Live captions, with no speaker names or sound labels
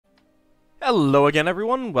Hello again,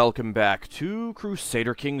 everyone. Welcome back to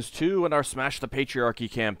Crusader Kings II and our Smash the Patriarchy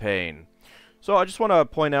campaign. So I just want to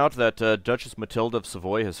point out that Duchess Matilda of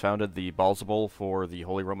Savoy has founded the Balsabol for the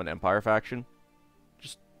Holy Roman Empire faction.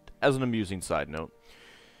 Just as an amusing side note.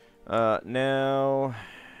 Now,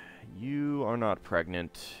 you are not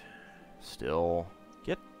pregnant. Still.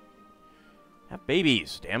 Have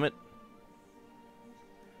babies, damn it.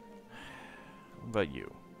 What about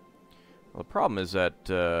you? Well, the problem is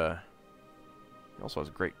that, he also has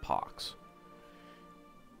great pox.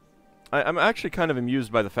 I'm actually kind of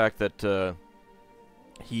amused by the fact that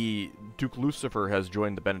Duke Lucifer has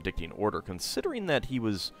joined the Benedictine Order, considering that he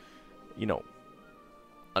was, you know,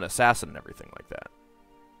 an assassin and everything like that.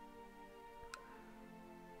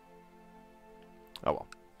 Oh well.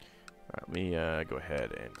 Alright, let me go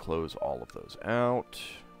ahead and close all of those out.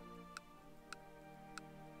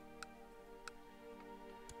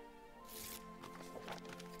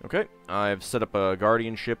 Okay, I've set up a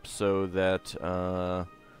guardianship so that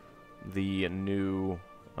the new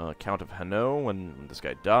Count of Hainaut, when this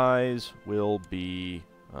guy dies, will be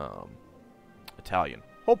Italian.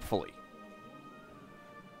 Hopefully.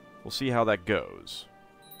 We'll see how that goes.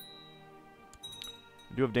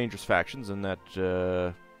 We do have dangerous factions in that...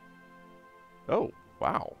 Oh,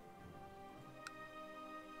 wow.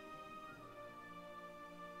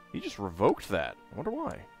 He just revoked that. I wonder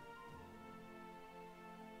why.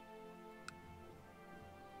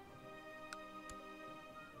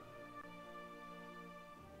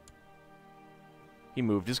 He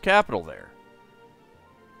moved his capital there.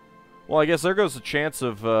 Well, I guess there goes the chance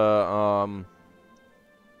of,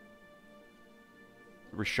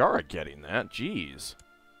 Rishara getting that. Jeez.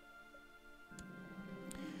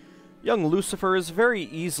 Young Lucifer is very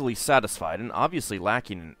easily satisfied and obviously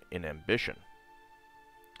lacking in ambition.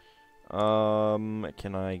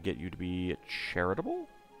 Can I get you to be charitable?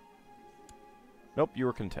 Nope, you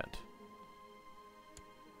were content.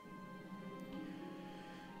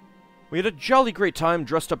 We had a jolly great time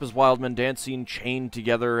dressed up as wild men, dancing, chained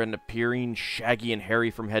together, and appearing shaggy and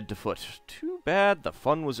hairy from head to foot. Too bad the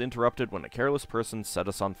fun was interrupted when a careless person set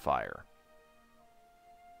us on fire.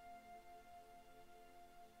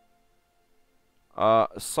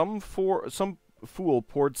 Some fool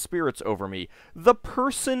poured spirits over me. The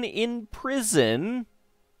person in prison...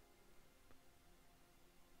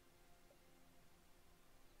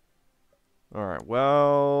 Alright,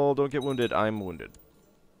 well, don't get wounded. I'm wounded.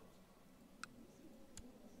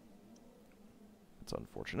 That's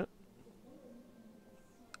unfortunate.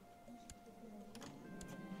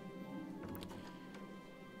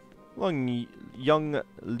 Young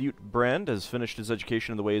Liutbrand has finished his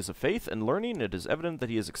education in the ways of faith and learning. It is evident that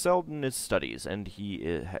he has excelled in his studies, and he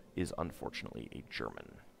is unfortunately a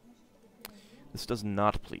German. This does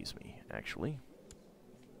not please me, actually.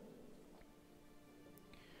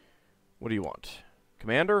 What do you want?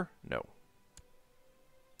 Commander? No.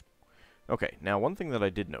 Okay, now one thing that I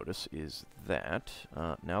did notice is that,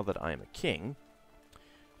 now that I am a king,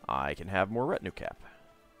 I can have more retinue cap.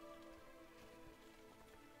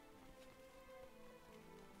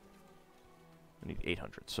 I need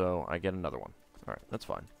 800, so I get another one. Alright, that's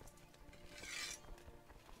fine.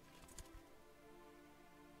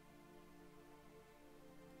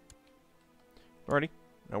 Alrighty,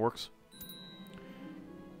 that works.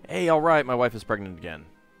 Hey, alright, my wife is pregnant again.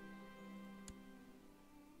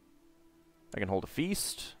 I can hold a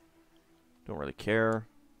feast. Don't really care.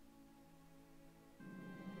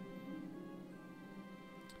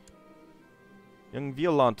 Young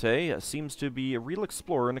Violante seems to be a real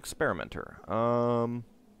explorer and experimenter. I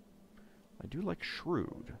do like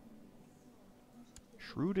Shrewd.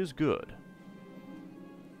 Shrewd is good.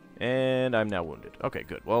 And I'm now wounded. Okay,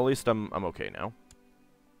 good. Well, at least I'm okay now.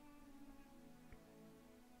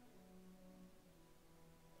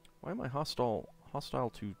 Why am I hostile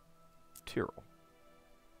to Tyrrell?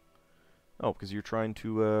 Oh, because you're trying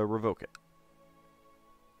to revoke it.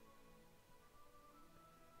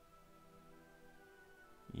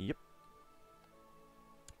 Yep.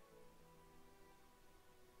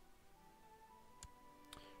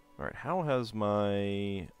 Alright, how has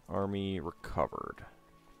my army recovered?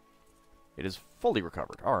 It is fully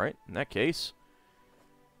recovered. Alright, in that case,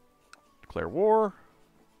 declare war.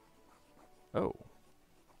 Oh.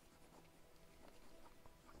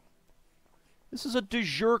 This is a de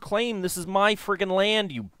jure claim. This is my friggin'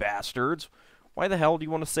 land, you bastards. Why the hell do you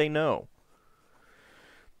want to say no?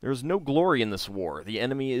 There is no glory in this war. The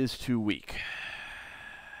enemy is too weak.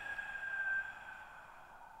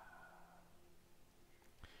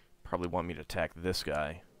 Probably want me to attack this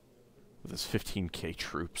guy with his 15k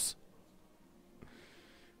troops.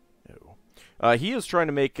 No. He is trying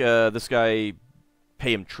to make this guy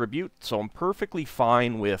pay him tribute, so I'm perfectly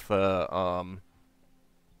fine with all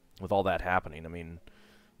that happening. I mean,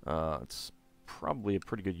 it's probably a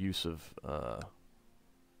pretty good use of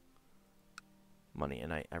money,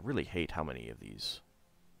 and I really hate how many of these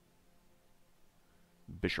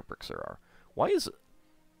bishoprics there are. Why is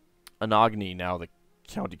Anagni now the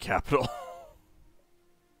county capital?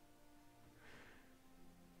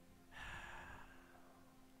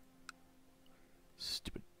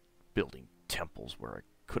 Stupid building temples where I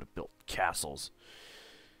could have built castles.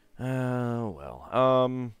 Well.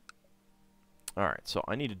 Alright, so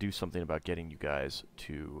I need to do something about getting you guys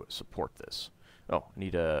to support this. Oh, I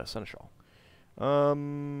need a seneschal. You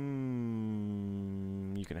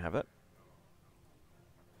can have it.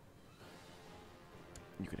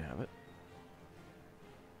 You can have it.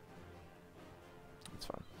 That's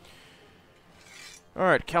fine.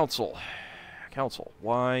 Alright, council. Council,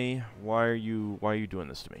 why are you doing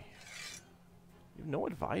this to me? You have no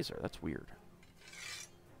advisor. That's weird.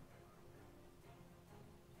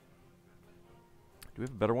 Do we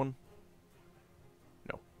have a better one?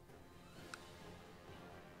 No.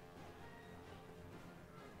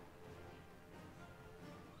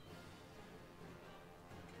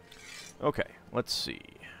 Okay, let's see.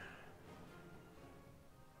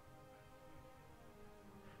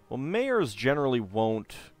 Well, mayors generally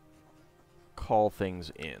won't call things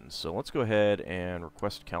in, so let's go ahead and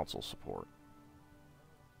request council support.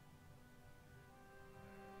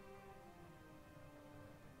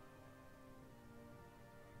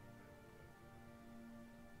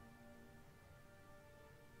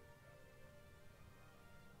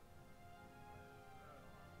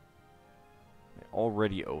 I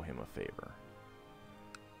already owe him a favor.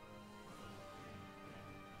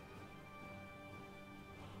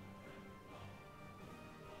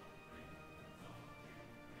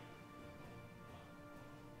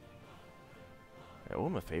 I owe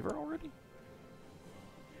him a favor already?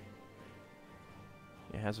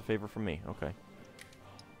 He has a favor from me. Okay.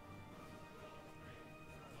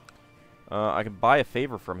 I can buy a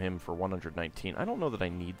favor from him for 119. I don't know that I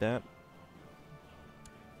need that.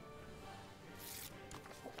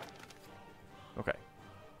 Okay.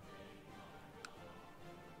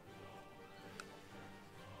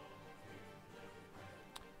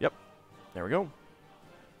 Yep. There we go.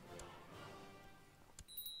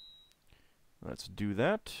 Let's do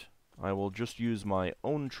that. I will just use my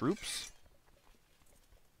own troops.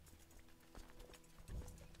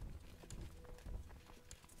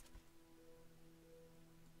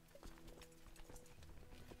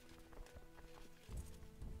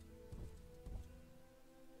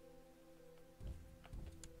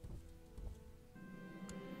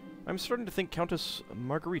 I'm starting to think Countess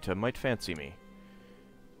Margarita might fancy me.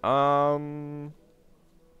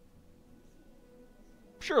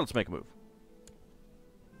 Sure, let's make a move.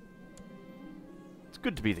 It's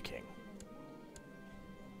good to be the king.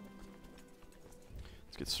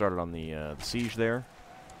 Let's get started on the siege there.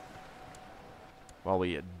 While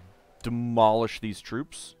we demolish these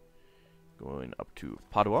troops. Going up to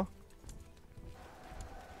Padua.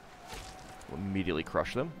 We'll immediately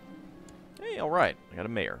crush them. Hey, alright. I got a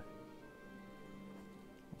mayor.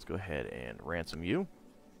 Let's go ahead and ransom you.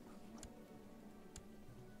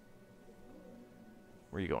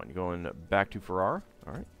 Where are you going? You're going back to Ferrara?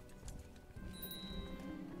 Alright.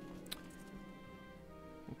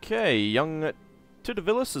 Okay, young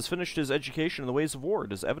Tudavilis has finished his education in the ways of war.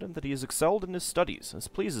 It is evident that he has excelled in his studies. This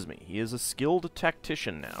pleases me. He is a skilled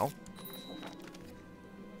tactician now.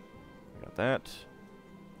 Got that.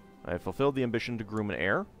 I have fulfilled the ambition to groom an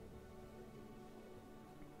heir.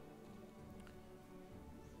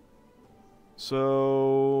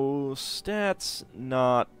 So, stats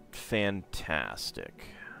not fantastic.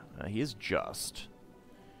 He is just.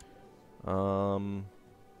 Let's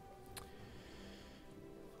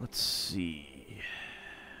see.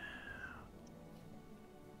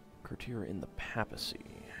 Courtier in the papacy.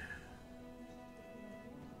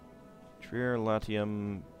 Trier,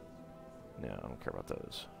 Latium. No, I don't care about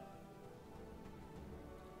those.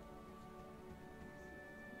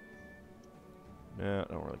 No,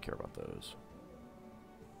 I don't really care about those.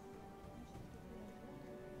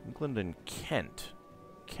 England and Kent.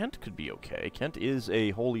 Kent could be okay. Kent is a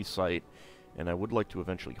holy site, and I would like to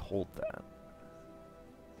eventually hold that.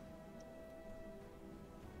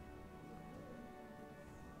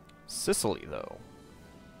 Sicily, though.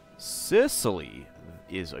 Sicily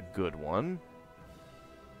is a good one.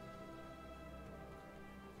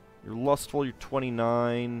 You're lustful, you're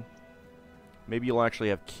 29. Maybe you'll actually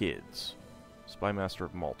have kids. Spymaster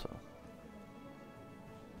of Malta.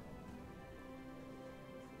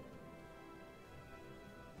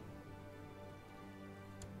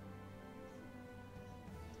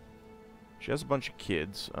 She has a bunch of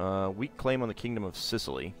kids. Weak claim on the Kingdom of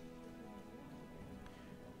Sicily.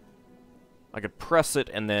 I could press it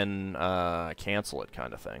and then cancel it,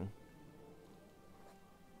 kind of thing.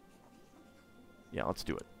 Yeah, let's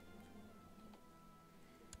do it.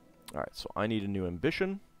 Alright, so I need a new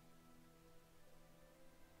ambition.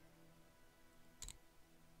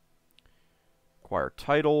 Acquire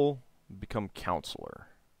title. Become counselor.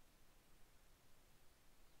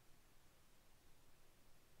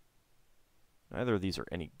 Neither of these are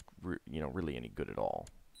any, really any good at all.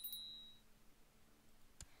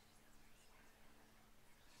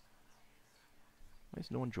 Why is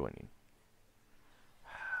no one joining?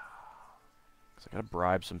 Because I gotta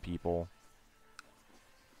bribe some people.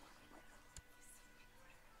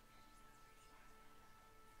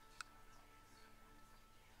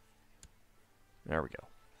 There we go.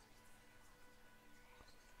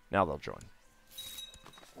 Now they'll join.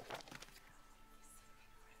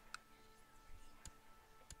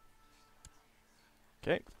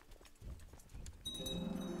 Okay.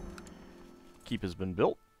 Keep has been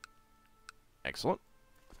built. Excellent.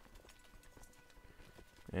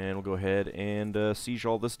 And we'll go ahead and siege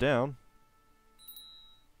all this down.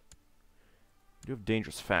 We do have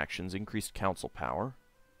dangerous factions, increased council power.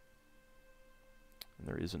 And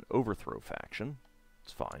there is an overthrow faction.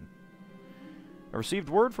 It's fine. I received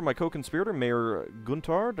word from my co-conspirator, Mayor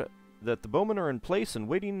Guntard, that the bowmen are in place and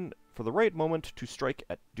waiting for the right moment to strike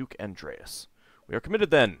at Duke Andreas. We are committed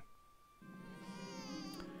then.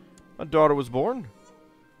 A daughter was born.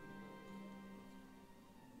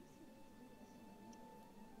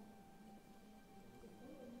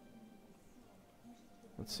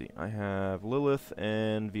 Let's see, I have Lilith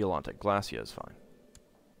and Violante. Glacia is fine.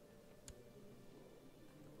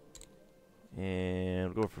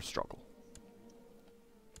 And we'll go for struggle.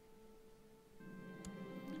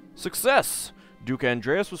 Success! Duke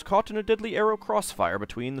Andreas was caught in a deadly arrow crossfire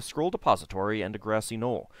between the scroll depository and a grassy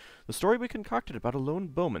knoll. The story we concocted about a lone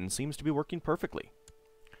bowman seems to be working perfectly.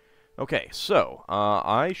 Okay, so,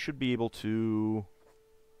 I should be able to...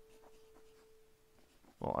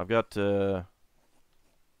 Well, I've got, Yeah,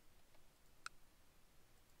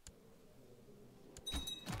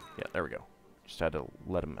 there we go. Just had to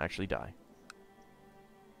let him actually die.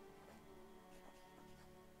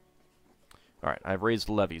 Alright, I've raised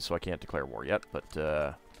levies, so I can't declare war yet, but,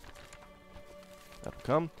 that'll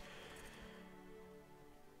come.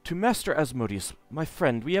 To Master Asmodeus, my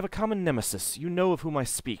friend, we have a common nemesis. You know of whom I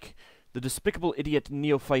speak. The despicable idiot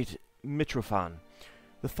neophyte Mitrophon.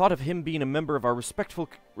 The thought of him being a member of our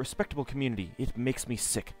respectable community, it makes me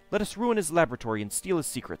sick. Let us ruin his laboratory and steal his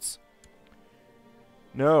secrets.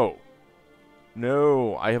 No.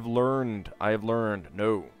 No, I have learned.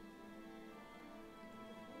 No.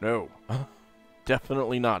 No.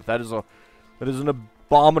 Definitely not. That is an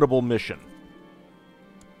abominable mission.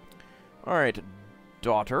 Alright,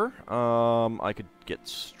 daughter. I could get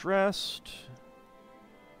stressed.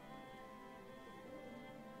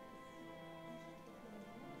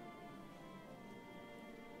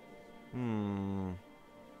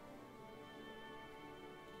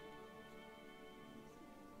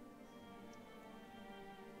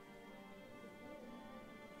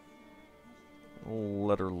 We'll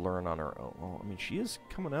let her learn on her own. Well, I mean, she is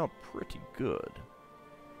coming out pretty good.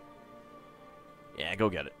 Yeah, go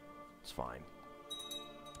get it. It's fine.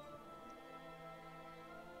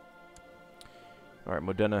 Alright,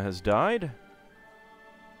 Modena has died.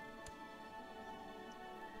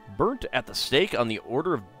 Burnt at the stake on the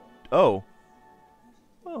order of... Oh.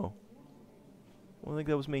 Oh. Well, I think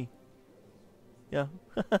that was me. Yeah.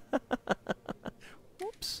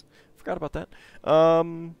 Whoops. Forgot about that.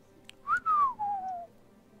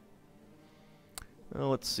 Well,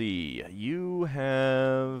 let's see. You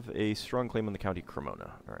have a strong claim on the County of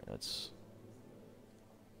Cremona. Alright, that's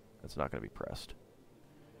not going to be pressed.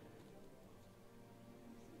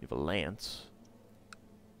 You have a lance.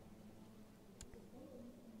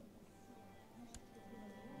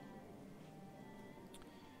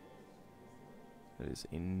 That is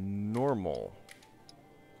a normal.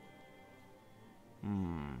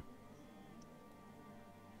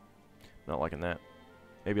 Not liking that.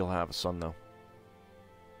 Maybe he'll have a son, though.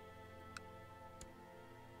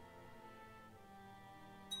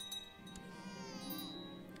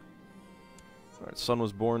 Alright, son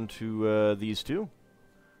was born to these two.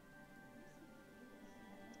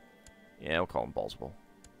 Yeah, we'll call him Ballsable.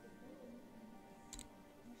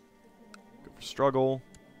 Go for struggle.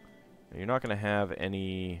 Now, you're not going to have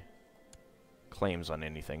any claims on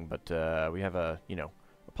anything, but we have a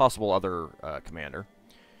possible other commander.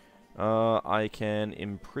 I can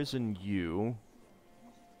imprison you.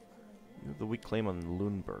 You have the weak claim on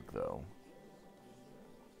Lundberg, though.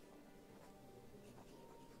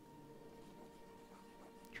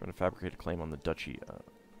 Trying to fabricate a claim on the duchy.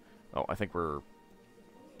 Oh, I think we're...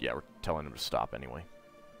 Yeah, we're telling him to stop anyway.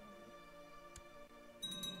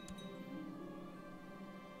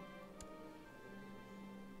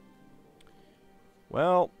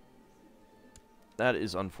 Well, that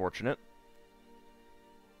is unfortunate.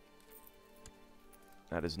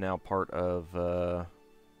 That is now part of, the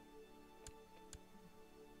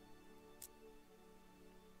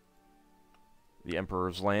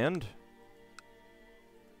Emperor's land.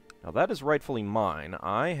 Now that is rightfully mine.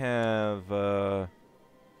 I have, I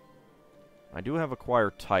do have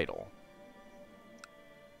acquired title.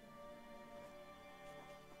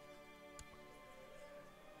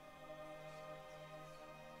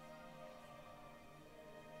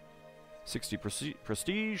 $60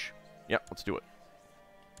 prestige. Yeah, let's do it.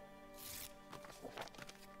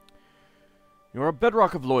 You are a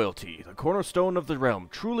bedrock of loyalty, the cornerstone of the realm.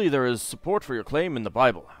 Truly there is support for your claim in the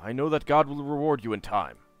Bible. I know that God will reward you in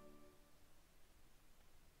time.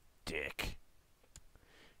 Dick.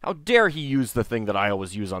 How dare he use the thing that I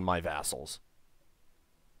always use on my vassals?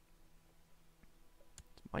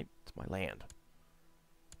 It's my land.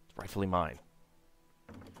 It's rightfully mine.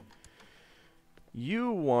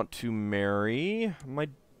 You want to marry my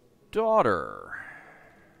daughter.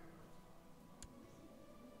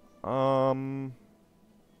 Would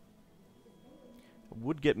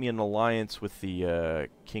get me an alliance with the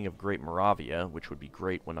King of Great Moravia, which would be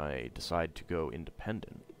great when I decide to go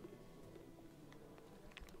independent.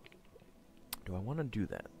 Do I want to do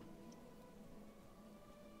that?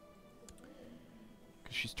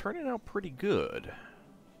 Because she's turning out pretty good.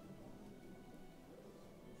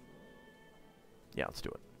 Yeah, let's do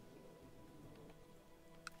it.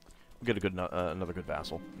 We'll get a good another good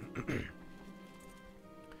vassal.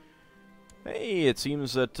 Hey, it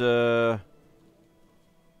seems that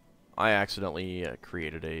I accidentally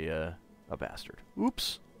created a bastard.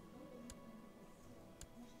 Oops.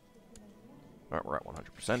 Alright, we're at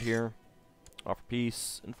 100% here. Offer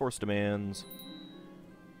peace, enforce demands.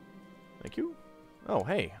 Thank you. Oh,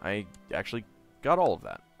 hey, I actually got all of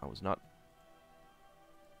that. I was not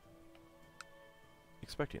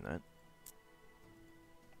expecting that.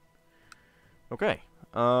 Okay.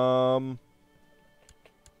 So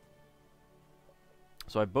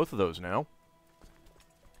I have both of those now.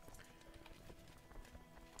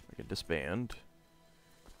 I can disband.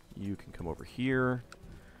 You can come over here.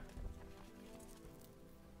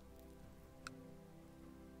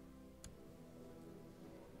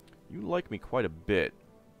 You like me quite a bit.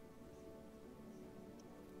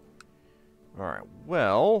 Alright,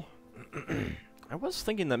 well... I was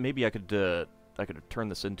thinking that maybe I could turn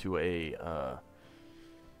this into a,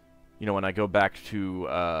 you know, when I go back to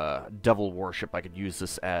devil worship, I could use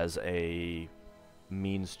this as a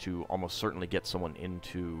means to almost certainly get someone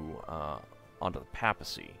into onto the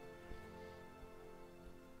papacy.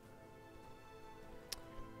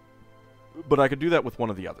 But I could do that with one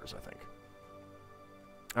of the others, I think.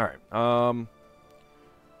 All right.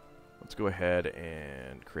 Let's go ahead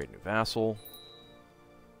and create a new vassal.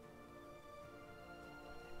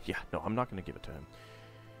 Yeah, no, I'm not going to give it to him.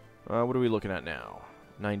 What are we looking at now?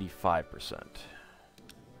 95%.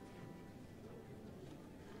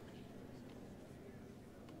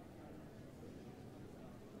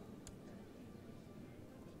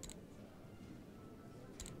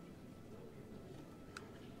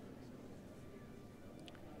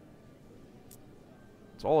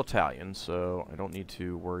 It's all Italian, so I don't need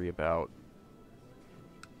to worry about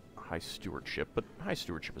high stewardship, but high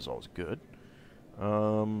stewardship is always good.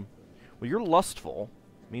 Well, you're lustful,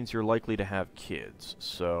 means you're likely to have kids,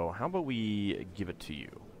 so how about we give it to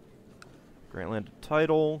you? Grant landed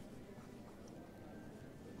title.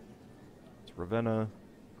 It's Ravenna.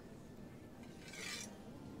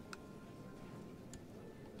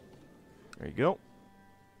 There you go.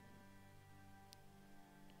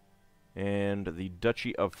 And the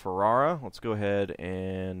Duchy of Ferrara, let's go ahead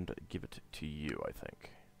and give it to you, I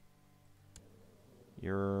think.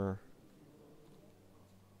 You're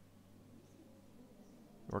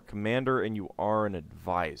a commander and you are an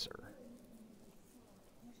advisor.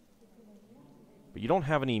 But you don't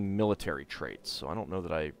have any military traits, so I don't know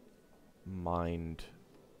that I mind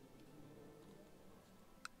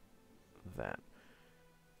that.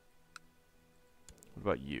 What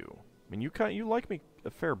about you? I mean, you like me a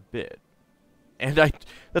fair bit. And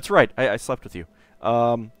that's right, I slept with you.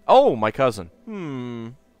 Oh, my cousin.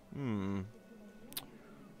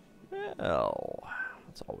 Well,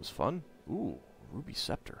 that's always fun. Ooh, Ruby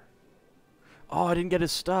Scepter. Oh, I didn't get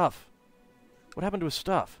his stuff. What happened to his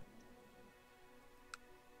stuff?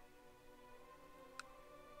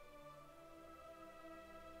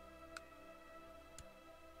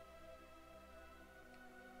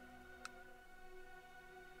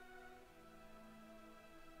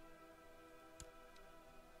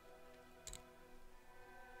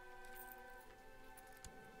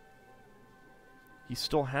 He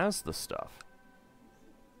still has the stuff.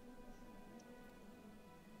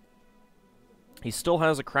 He still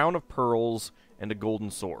has a crown of pearls and a golden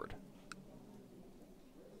sword.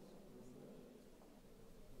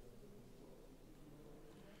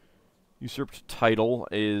 Usurped title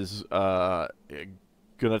is gonna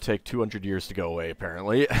take 200 years to go away,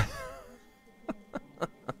 apparently.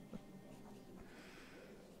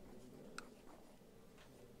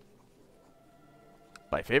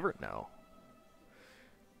 My favorite? No.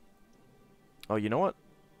 Oh, you know what?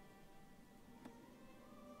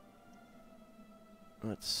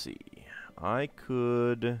 Let's see. I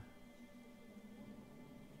could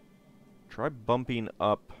try bumping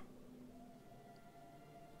up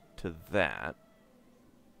to that.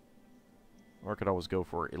 Or I could always go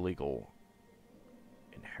for illegal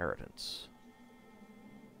inheritance.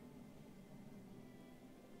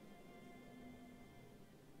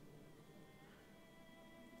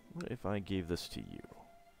 What if I gave this to you?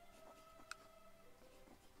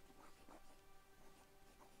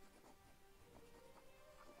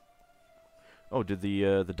 Oh, did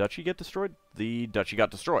the duchy get destroyed? The duchy got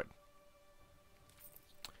destroyed.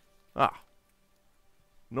 Ah.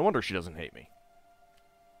 No wonder she doesn't hate me.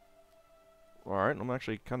 Alright, I'm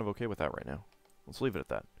actually kind of okay with that right now. Let's leave it at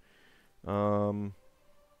that.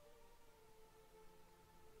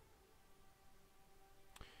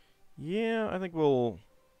 Yeah, I think we'll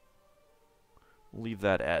leave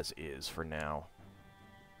that as is for now.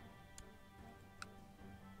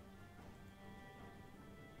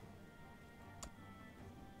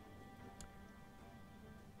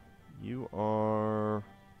 You are...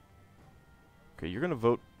 Okay, you're gonna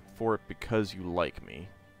vote for it because you like me.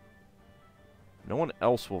 No one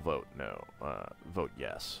else will vote no. Vote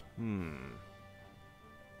yes.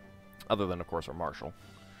 Other than, of course, our marshal,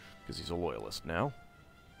 because he's a loyalist now.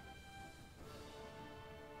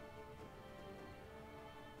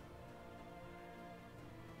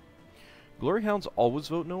 Glory Hounds always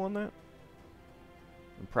vote no on that?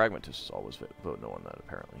 And Pragmatists always vote no on that,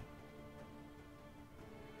 apparently.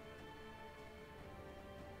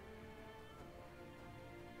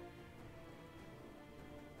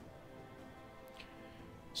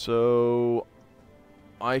 So,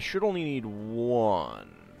 I should only need one.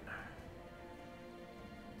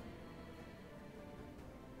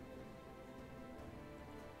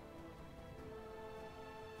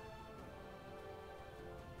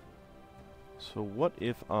 So what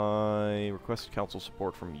if I request council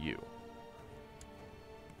support from you?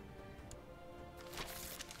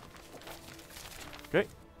 Okay.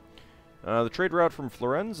 The trade route from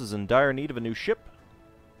Florence is in dire need of a new ship.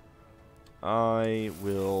 I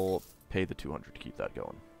will pay the 200 to keep that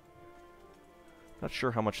going. Not sure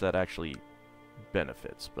how much that actually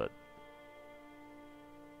benefits, but...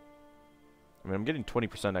 I mean, I'm getting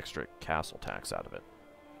 20% extra castle tax out of it.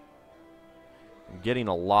 I'm getting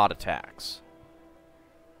a lot of tax.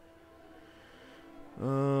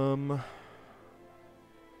 I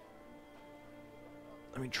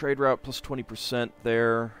mean, trade route plus 20%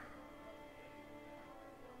 there.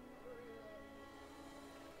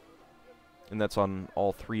 And that's on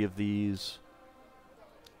all three of these.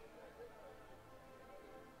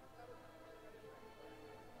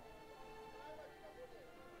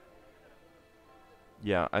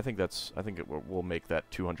 Yeah, I think we'll make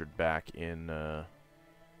that 200 back in a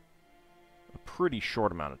pretty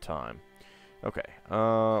short amount of time. Okay,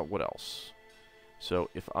 what else? So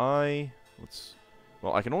if well,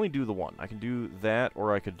 I can only do the one. I can do that,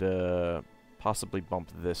 or I could possibly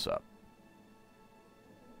bump this up.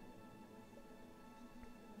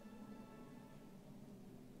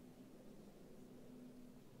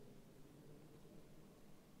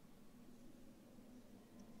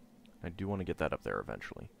 I do want to get that up there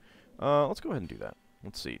eventually. Let's go ahead and do that.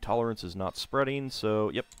 Let's see. Tolerance is not spreading, so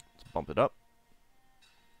yep, let's bump it up.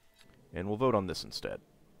 And we'll vote on this instead.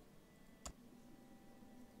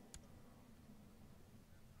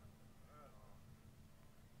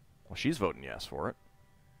 Well, she's voting yes for it.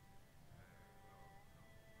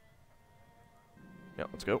 Yeah,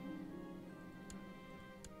 let's go.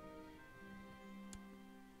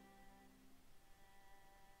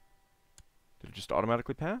 Did it just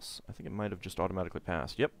automatically pass? I think it might have just automatically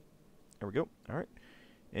passed. Yep. There we go. All right.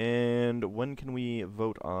 And when can we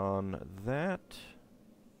vote on that?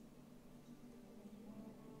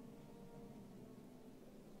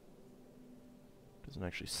 Doesn't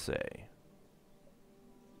actually say.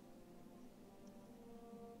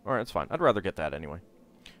 All right, that's fine. I'd rather get that anyway.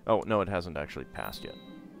 Oh, no, it hasn't actually passed yet.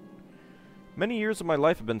 Many years of my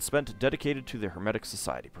life have been spent dedicated to the Hermetic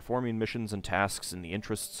Society, performing missions and tasks in the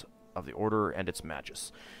interests of the Order and its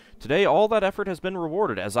Magus. Today, all that effort has been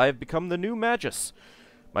rewarded, as I have become the new Magus.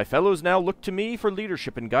 My fellows now look to me for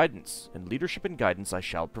leadership and guidance I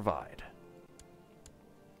shall provide.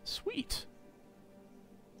 Sweet.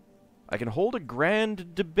 I can hold a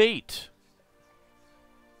grand debate.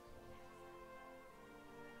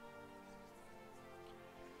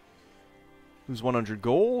 Lose 100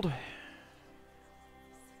 gold.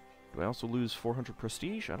 Do I also lose 400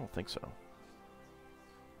 prestige? I don't think so.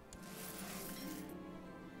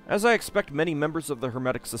 As I expect many members of the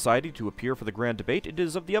Hermetic Society to appear for the grand debate, it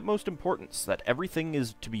is of the utmost importance that everything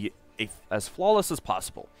is to be as flawless as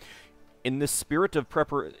possible. In this spirit, the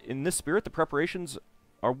preparations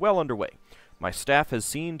are well underway. My staff has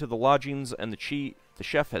seen to the lodgings, and the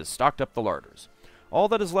chef has stocked up the larders. All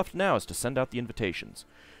that is left now is to send out the invitations.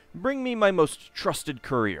 Bring me my most trusted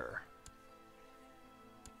courier.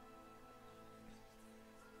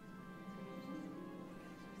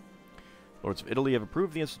 Lords of Italy have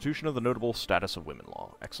approved the institution of the notable status of women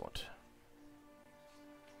law. Excellent.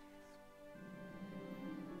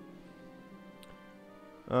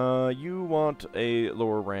 You want a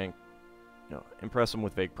lower rank. No, impress them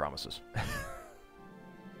with vague promises.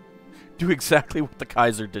 Do exactly what the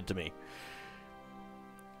Kaiser did to me.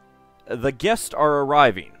 The guests are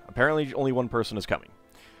arriving. Apparently only one person is coming.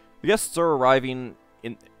 The guests are arriving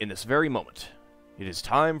in this very moment. It is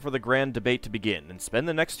time for the grand debate to begin, and spend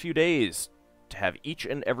the next few days to have each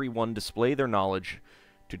and every one display their knowledge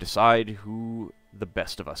to decide who the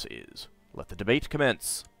best of us is. Let the debate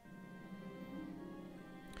commence.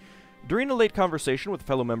 During a late conversation with a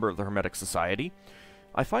fellow member of the Hermetic Society,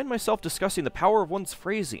 I find myself discussing the power of one's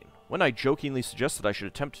phrasing. When I jokingly suggest that I should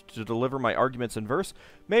attempt to deliver my arguments in verse,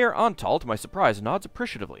 Mayor Antal, to my surprise, nods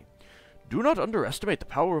appreciatively. "Do not underestimate the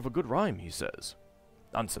power of a good rhyme," he says.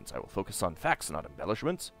 "Nonsense, I will focus on facts, not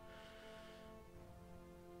embellishments."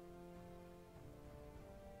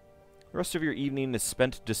 The rest of your evening is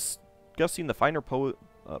spent discussing the finer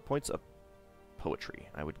points of poetry.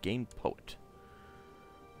 I would gain poet.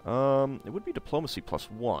 It would be diplomacy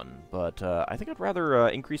 +1, but I think I'd rather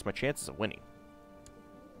increase my chances of winning.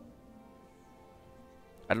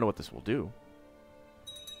 I don't know what this will do.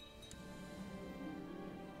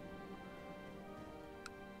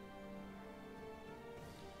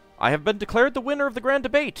 I have been declared the winner of the grand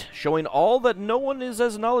debate, showing all that no one is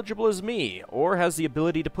as knowledgeable as me, or has the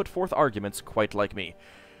ability to put forth arguments quite like me.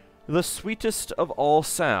 The sweetest of all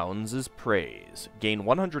sounds is praise. Gain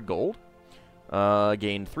 100 gold.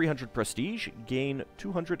 Gain 300 prestige. Gain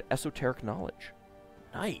 200 esoteric knowledge.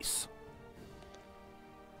 Nice.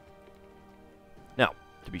 Now,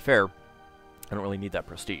 to be fair, I don't really need that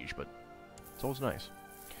prestige, but it's always nice.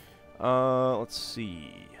 Let's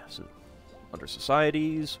see. So, under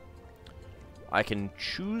societies, I can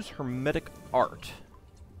choose Hermetic Art.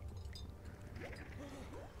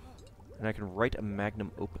 And I can write a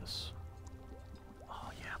magnum opus.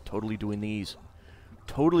 Oh yeah, I'm totally doing these.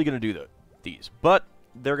 Totally gonna do these. But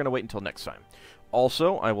they're gonna wait until next time.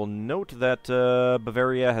 Also, I will note that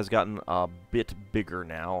Bavaria has gotten a bit bigger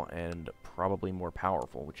now, and probably more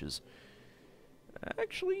powerful, which is...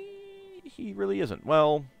 Actually, he really isn't.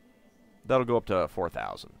 Well, that'll go up to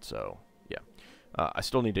 4,000, so... I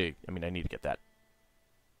still need to, I need to get that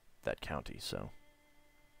county, so.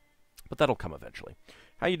 But that'll come eventually.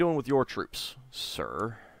 How you doing with your troops,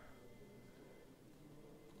 sir?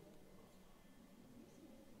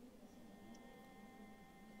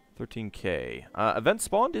 $13K. Event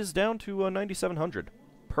spawned is down to 9,700.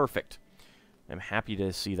 Perfect. I'm happy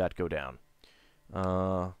to see that go down.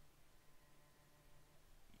 You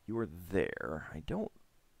are there. I don't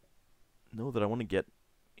know that I want to get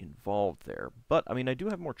involved there, but I do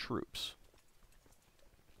have more troops.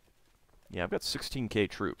 Yeah, I've got 16K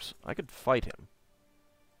troops. I could fight him.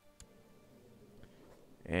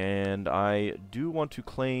 And I do want to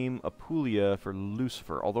claim Apulia for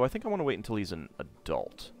Lucifer, although I think I want to wait until he's an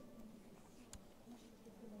adult.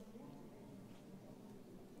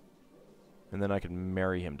 And then I can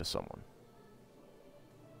marry him to someone.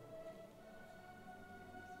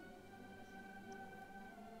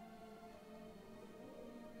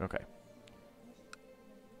 Okay.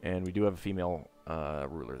 And we do have a female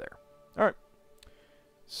ruler there. Alright.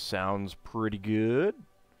 Sounds pretty good.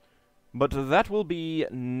 But that will be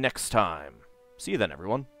next time. See you then,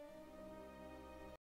 everyone.